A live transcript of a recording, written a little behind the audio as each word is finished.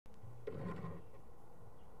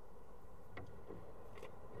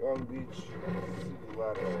Long Beach City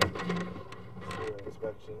lateral sewer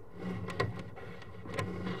inspection.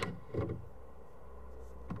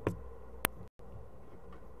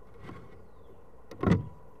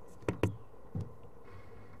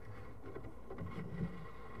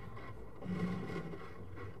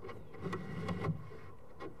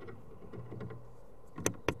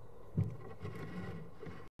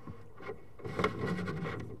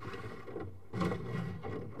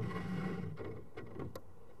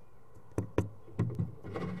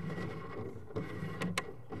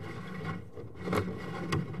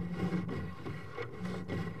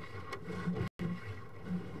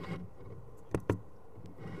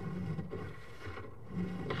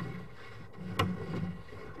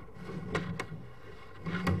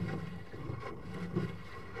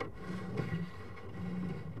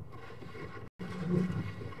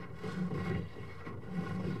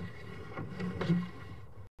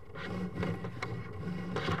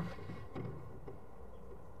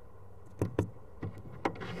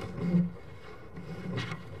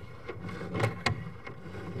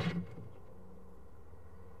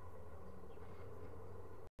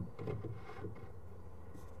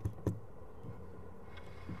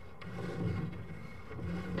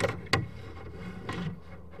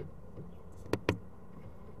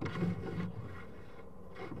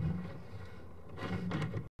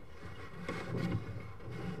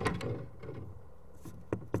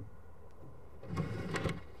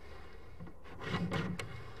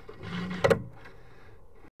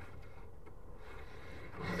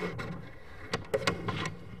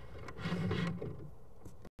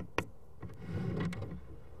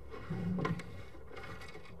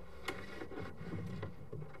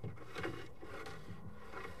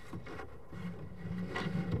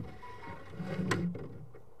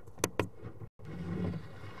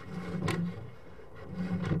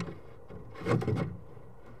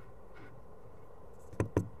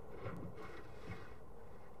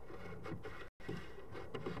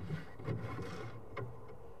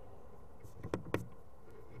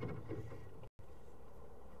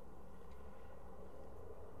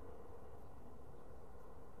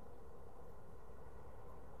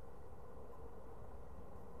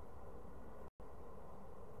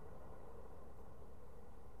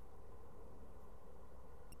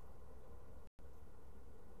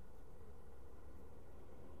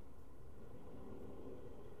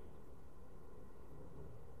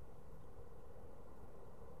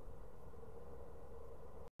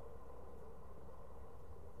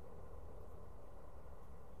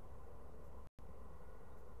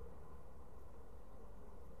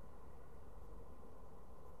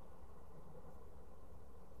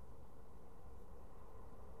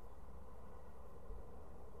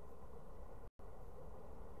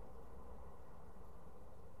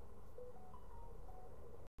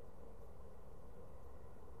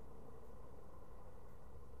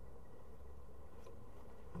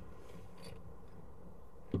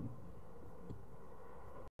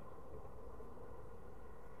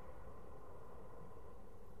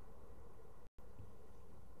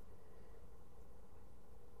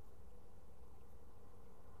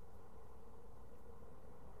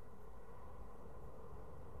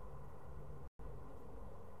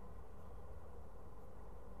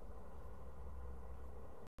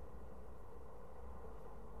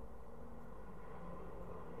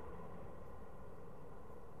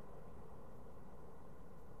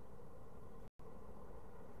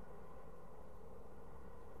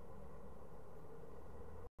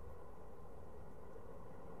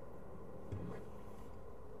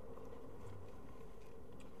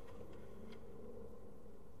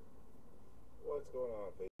 What's going on,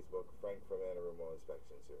 Facebook? Frank from Anarimo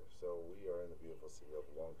Inspections here. So we are in the beautiful city of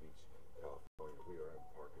Long Beach, California. We are in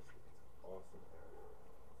Parker City. It's an awesome area.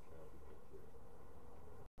 Now we can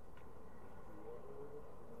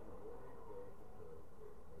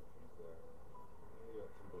get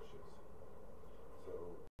some bushes. So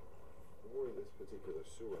for this particular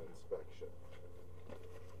sewer inspection,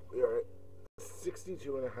 we are at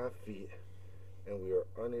 62.5 feet, and we are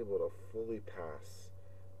unable to fully pass.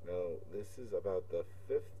 Now, this is about the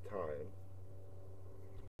 5th time.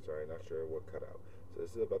 Sorry, not sure what cut out. So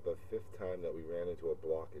this is about the 5th time that we ran into a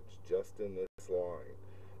blockage just in this line.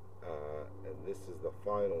 And this is the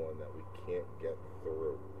final one that we can't get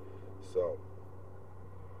through. So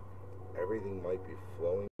everything might be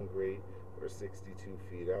flowing great. We're 62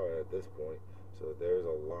 feet out at this point. So there's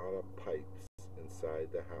a lot of pipes inside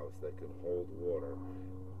the house that can hold water,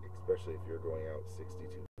 especially if you're going out 62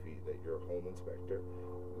 feet, that your home inspector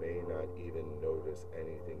may not even notice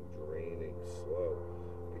anything draining slow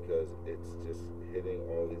because it's just hitting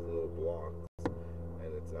all these little blocks, and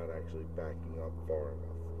and it's not actually backing up far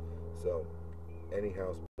enough. So any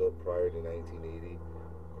house built prior to 1980,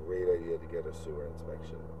 great idea to get a sewer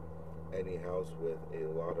inspection. Any house with a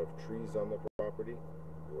lot of trees on the property,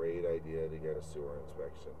 great idea to get a sewer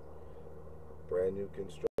inspection. Brand new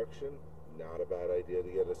construction, not a bad idea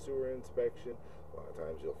to get a sewer inspection. A lot of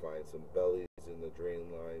times you'll find some bellies in the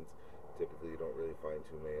drain lines. Typically you don't really find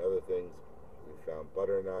too many other things. We found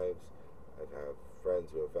butter knives. I've had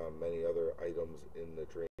friends who have found many other items in the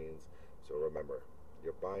drains. So remember,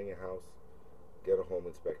 you're buying a house, get a home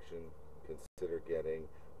inspection, consider getting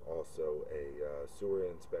also a sewer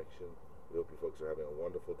inspection. We hope you folks are having a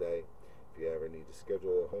wonderful day. If you ever need to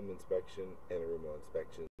schedule a home inspection, Anaruma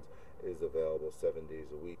Inspections is available 7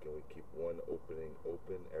 days a week, and we keep one opening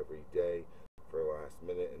open every day for last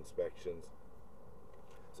minute inspections.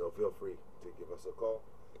 So feel free to give us a call,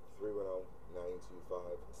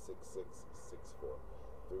 310-925-6664.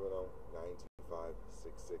 310-925-6664.